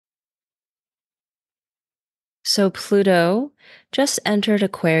So Pluto just entered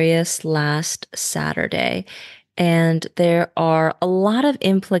Aquarius last Saturday, and there are a lot of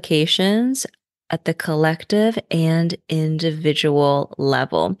implications at the collective and individual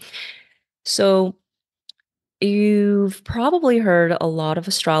level. So you've probably heard a lot of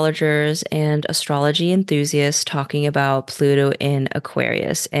astrologers and astrology enthusiasts talking about Pluto in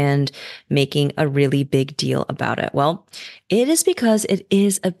Aquarius and making a really big deal about it. Well, it is because it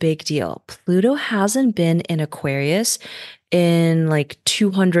is a big deal. Pluto hasn't been in Aquarius in like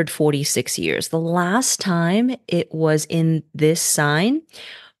 246 years. The last time it was in this sign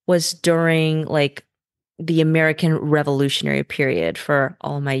was during like the American Revolutionary period for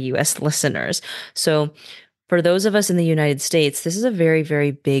all my US listeners. So for those of us in the United States, this is a very,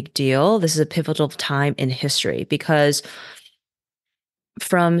 very big deal. This is a pivotal time in history because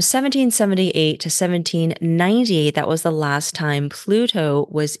from 1778 to 1798, that was the last time Pluto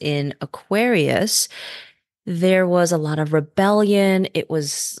was in Aquarius. There was a lot of rebellion. It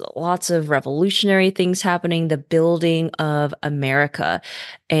was lots of revolutionary things happening, the building of America.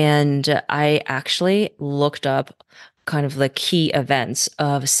 And I actually looked up kind of the key events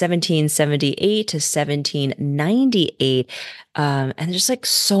of 1778 to 1798. And just like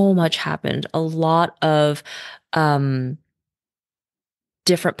so much happened. A lot of um,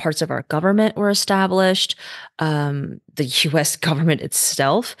 different parts of our government were established. The US government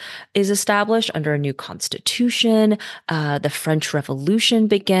itself is established under a new constitution. The French Revolution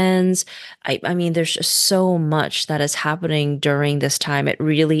begins. I mean, there's just so much that is happening during this time. It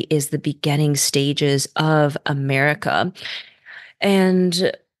really is the beginning stages of America.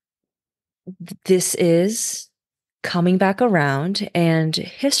 And this is coming back around, and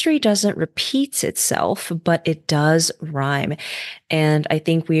history doesn't repeat itself, but it does rhyme. And I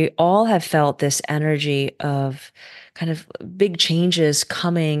think we all have felt this energy of kind of big changes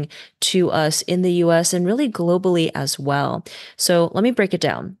coming to us in the US and really globally as well. So let me break it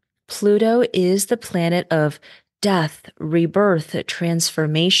down. Pluto is the planet of death, rebirth,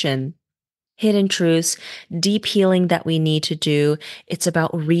 transformation, hidden truths, deep healing that we need to do. It's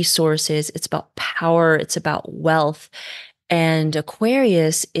about resources, it's about power, it's about wealth. And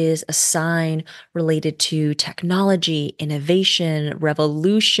Aquarius is a sign related to technology, innovation,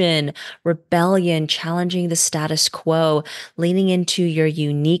 revolution, rebellion, challenging the status quo, leaning into your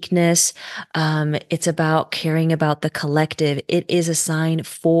uniqueness. It's about caring about the collective. It is a sign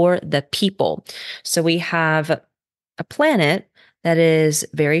for the people. So we have a planet that is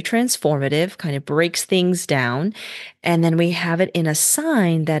very transformative, kind of breaks things down. And then we have it in a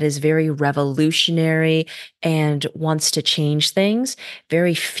sign that is very revolutionary and wants to change things,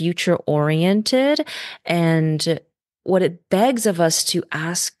 very future oriented. And what it begs of us to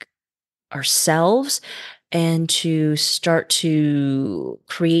ask ourselves and to start to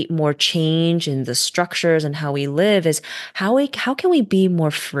create more change in the structures and how we live is how can we be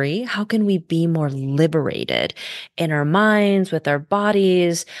more free? How can we be more liberated in our minds, with our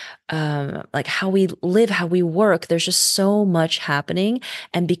bodies, like how we live, how we work? There's just so much happening,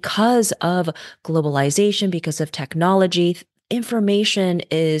 and because of globalization, because of technology, information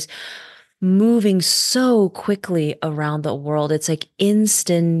is moving so quickly around the world. It's like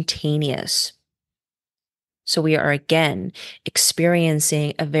instantaneous. So we are again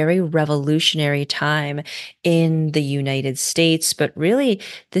experiencing a very revolutionary time in the United States, but really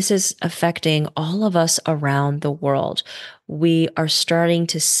this is affecting all of us around the world. We are starting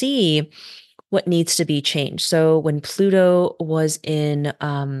to see what needs to be changed. So when Pluto was in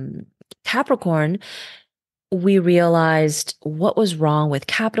Capricorn, we realized what was wrong with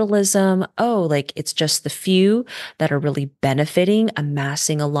capitalism. Oh, like it's just the few that are really benefiting,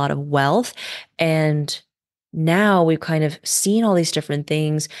 amassing a lot of wealth. And now we've kind of seen all these different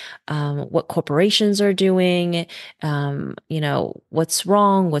things, what corporations are doing, what's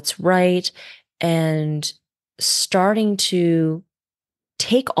wrong, what's right, and starting to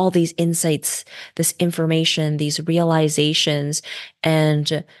take all these insights, this information, these realizations,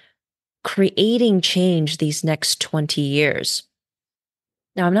 and creating change these next 20 years.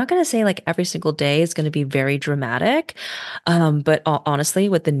 Now, I'm not going to say like every single day is going to be very dramatic, but honestly,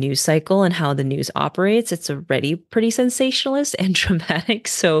 with the news cycle and how the news operates, it's already pretty sensationalist and dramatic.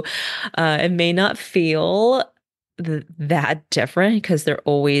 So it may not feel that different because they're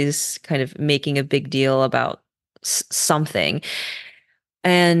always kind of making a big deal about something.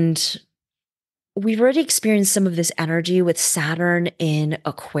 And we've already experienced some of this energy with Saturn in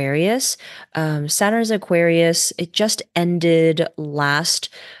Aquarius. Saturn's Aquarius, it just ended last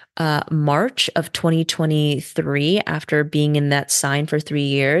March of 2023 after being in that sign for 3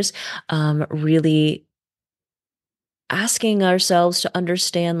 years. Really asking ourselves to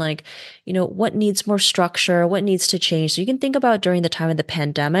understand, like, what needs more structure, what needs to change. So you can think about during the time of the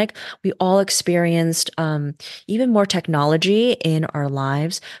pandemic, we all experienced even more technology in our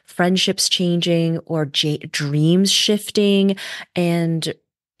lives, friendships changing or dreams shifting, and,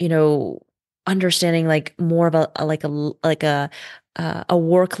 you know, understanding like more of a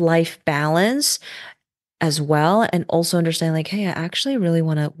work life balance as well, and also understand like, hey, I actually really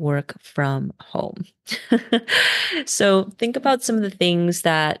want to work from home. So think about some of the things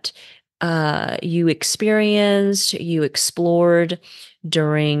that you experienced, you explored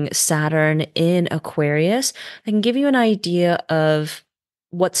during Saturn in Aquarius. I can give you an idea of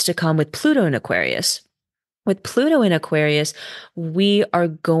what's to come with Pluto in Aquarius. With Pluto in Aquarius, we are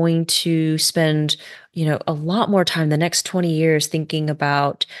going to spend, a lot more time the next 20 years thinking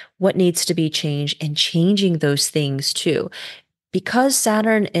about what needs to be changed and changing those things too. Because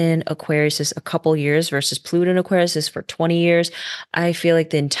Saturn in Aquarius is a couple years versus Pluto in Aquarius is for 20 years, I feel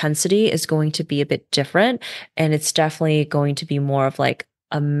like the intensity is going to be a bit different. And it's definitely going to be more of like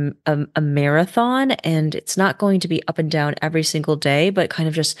a marathon. And it's not going to be up and down every single day, but kind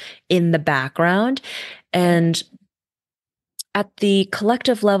of just in the background. And at the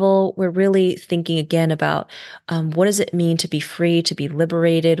collective level, we're really thinking again about what does it mean to be free, to be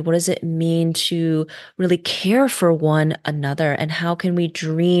liberated? What does it mean to really care for one another? And how can we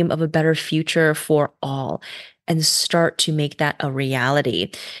dream of a better future for all and start to make that a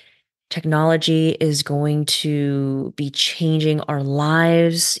reality? Technology is going to be changing our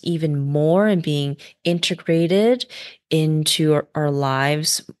lives even more and being integrated into our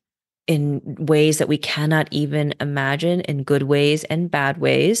lives in ways that we cannot even imagine, in good ways and bad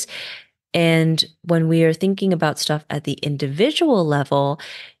ways. And when we are thinking about stuff at the individual level,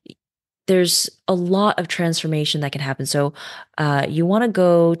 there's a lot of transformation that can happen. So, you want to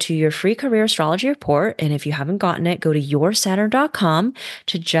go to your free career astrology report. And if you haven't gotten it, go to yoursaturn.com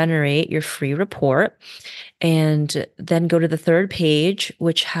to generate your free report. And then go to the third page,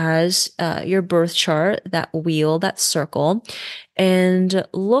 which has your birth chart, that wheel, that circle, and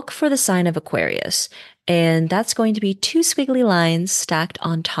look for the sign of Aquarius. And that's going to be two squiggly lines stacked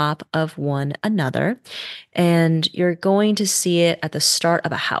on top of one another. And you're going to see it at the start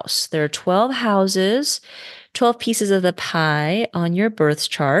of a house. There are 12 houses, 12 pieces of the pie on your birth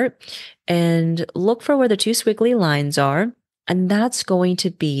chart. And look for where the two squiggly lines are. And that's going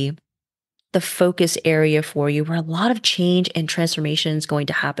to be the focus area for you where a lot of change and transformation is going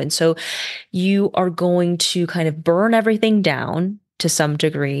to happen. So you are going to kind of burn everything down to some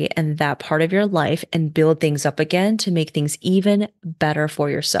degree in that part of your life and build things up again to make things even better for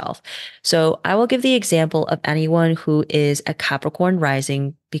yourself. So I will give the example of anyone who is a Capricorn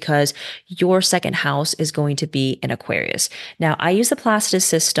rising because your second house is going to be in Aquarius. Now, I use the Placidus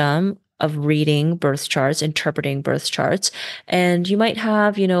system of reading birth charts, interpreting birth charts. And you might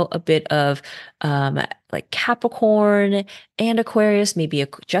have, a bit of like Capricorn and Aquarius, maybe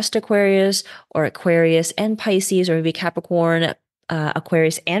just Aquarius or Aquarius and Pisces, or maybe Capricorn,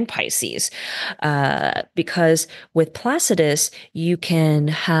 Aquarius and Pisces. Because with Placidus, you can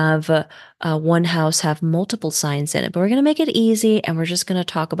have one house have multiple signs in it, but we're going to make it easy. And we're just going to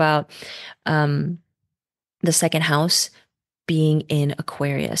talk about the second house being in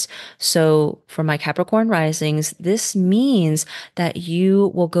Aquarius. So for my Capricorn risings, this means that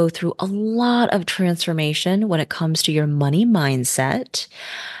you will go through a lot of transformation when it comes to your money mindset,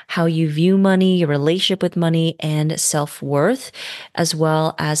 how you view money, your relationship with money, and self-worth, as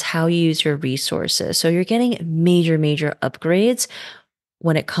well as how you use your resources. So you're getting major, major upgrades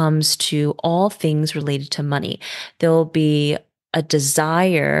when it comes to all things related to money. There'll be a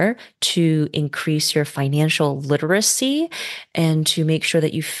desire to increase your financial literacy and to make sure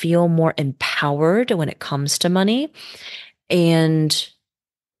that you feel more empowered when it comes to money. And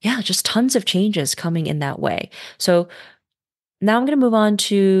yeah, just tons of changes coming in that way. So now I'm going to move on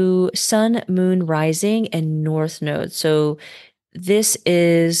to Sun, Moon, Rising, and North Node. So this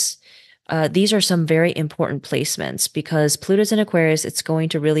is these are some very important placements because Pluto's in Aquarius. It's going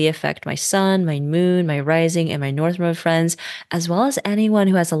to really affect my sun, my moon, my rising, and my north node friends, as well as anyone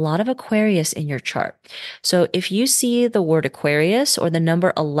who has a lot of Aquarius in your chart. So if you see the word Aquarius or the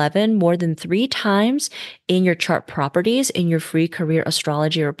number 11 more than 3 times in your chart properties in your free career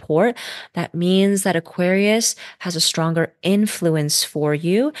astrology report, that means that Aquarius has a stronger influence for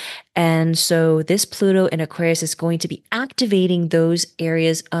you. And so this Pluto in Aquarius is going to be activating those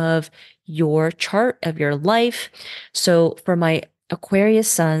areas of your chart, of your life. So for my Aquarius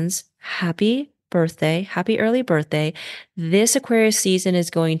suns, happy birthday, happy early birthday. This Aquarius season is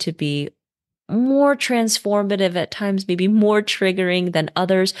going to be more transformative at times, maybe more triggering than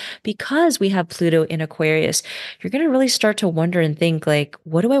others because we have Pluto in Aquarius. You're going to really start to wonder and think like,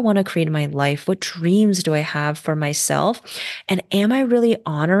 what do I want to create in my life? What dreams do I have for myself? And am I really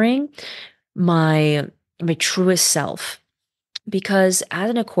honoring my truest self? Because as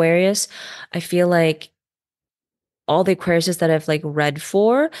an Aquarius, I feel like all the Aquariuses that I've like read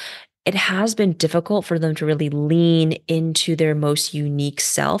for, it has been difficult for them to really lean into their most unique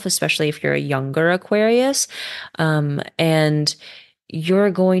self, especially if you're a younger Aquarius. And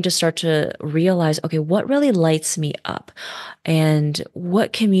you're going to start to realize, okay, what really lights me up? And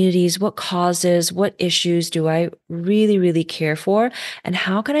what communities, what causes, what issues do I really, really care for? And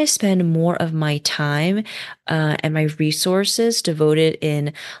how can I spend more of my time and my resources devoted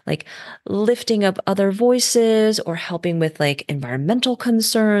in like lifting up other voices or helping with like environmental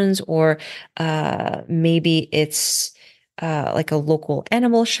concerns, or maybe it's like a local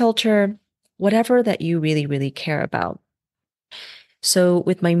animal shelter, whatever that you really, really care about. So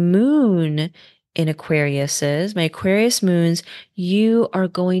with my moon in Aquariuses, my Aquarius moons, you are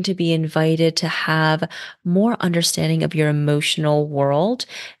going to be invited to have more understanding of your emotional world.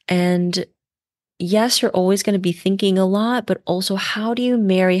 And yes, you're always going to be thinking a lot, but also how do you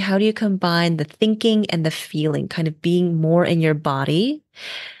combine the thinking and the feeling, kind of being more in your body,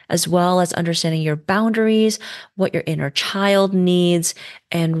 as well as understanding your boundaries, what your inner child needs,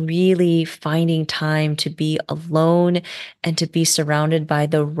 and really finding time to be alone and to be surrounded by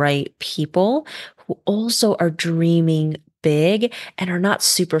the right people who also are dreaming big and are not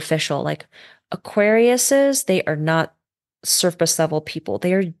superficial. Like Aquariuses, they are not surface level people.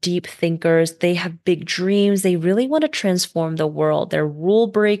 They are deep thinkers. They have big dreams. They really want to transform the world. They're rule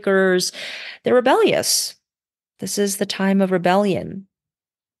breakers. They're rebellious. This is the time of rebellion.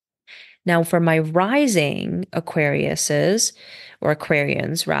 Now, for my rising Aquariuses, or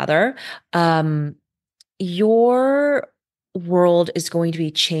Aquarians rather, your world is going to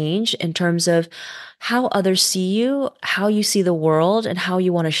be changed in terms of how others see you, how you see the world, and how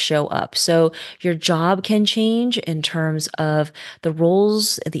you want to show up. So your job can change in terms of the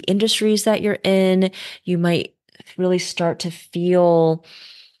roles, the industries that you're in. You might really start to feel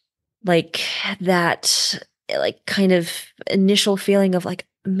like that, like kind of initial feeling of like,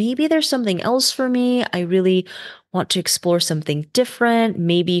 maybe there's something else for me. I really want to explore something different.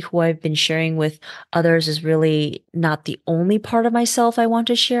 Maybe who I've been sharing with others is really not the only part of myself I want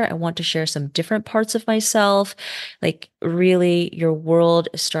to share. I want to share some different parts of myself. Like really your world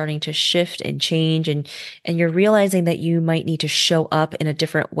is starting to shift and change, and you're realizing that you might need to show up in a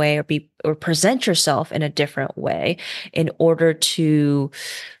different way, or present yourself in a different way in order to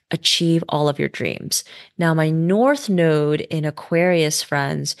achieve all of your dreams. Now, my North Node in Aquarius,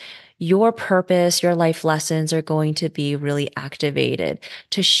 friends, your purpose, your life lessons are going to be really activated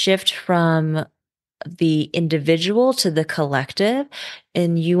to shift from the individual to the collective,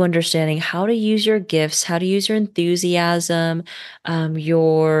 and you understanding how to use your gifts, how to use your enthusiasm,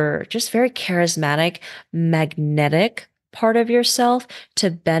 your just very charismatic, magnetic part of yourself to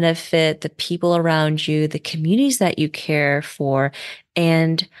benefit the people around you, the communities that you care for,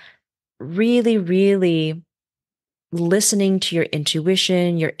 and really, really listening to your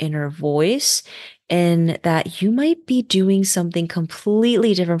intuition, your inner voice, and that you might be doing something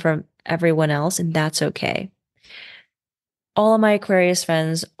completely different from everyone else, and that's okay. All of my Aquarius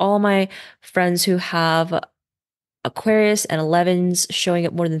friends, all my friends who have Aquarius and 11s showing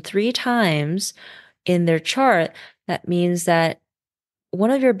up more than 3 times in their chart, that means that one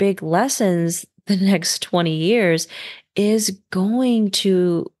of your big lessons the next 20 years is going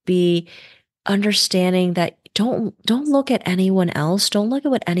to be understanding that don't look at anyone else. Don't look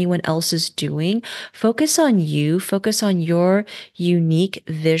at what anyone else is doing. Focus on you. Focus on your unique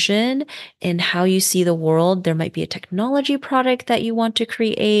vision and how you see the world. There might be a technology product that you want to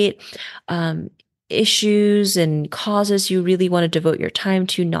create, um, issues and causes you really want to devote your time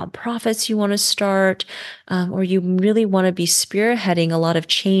to, nonprofits you want to start, or you really want to be spearheading a lot of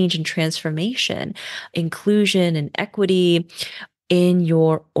change and transformation, inclusion and equity in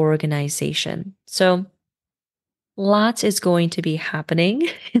your organization. So lots is going to be happening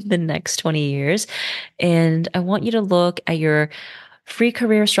in the next 20 years. And I want you to look at your free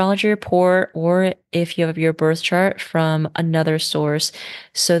career astrology report, or if you have your birth chart from another source,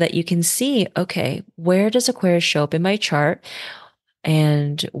 so that you can see, okay, where does Aquarius show up in my chart?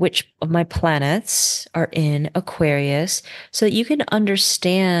 And which of my planets are in Aquarius, so that you can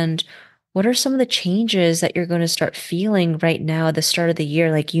understand what are some of the changes that you're going to start feeling right now at the start of the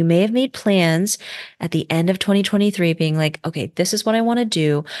year. Like you may have made plans at the end of 2023 being like, okay, this is what I want to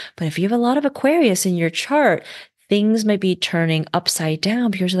do. But if you have a lot of Aquarius in your chart, things might be turning upside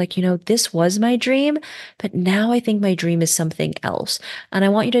down because you're like, this was my dream, but now I think my dream is something else. And I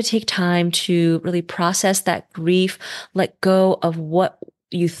want you to take time to really process that grief, let go of what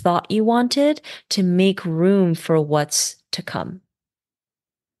you thought you wanted to make room for what's to come.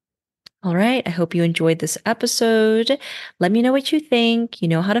 All right. I hope you enjoyed this episode. Let me know what you think. You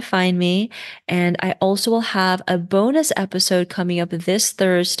know how to find me. And I also will have a bonus episode coming up this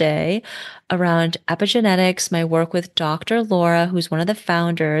Thursday around epigenetics, my work with Dr. Laura, who's one of the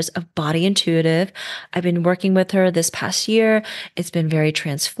founders of Body Intuitive. I've been working with her this past year. It's been very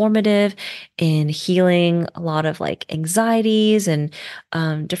transformative in healing a lot of like anxieties and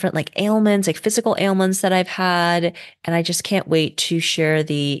different like ailments, like physical ailments that I've had. And I just can't wait to share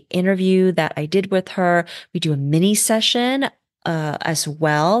the interview that I did with her. We do a mini session as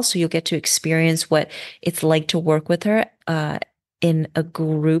well. So you'll get to experience what it's like to work with her in a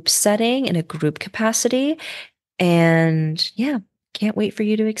group setting, in a group capacity. And yeah, can't wait for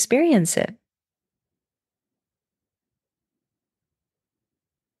you to experience it.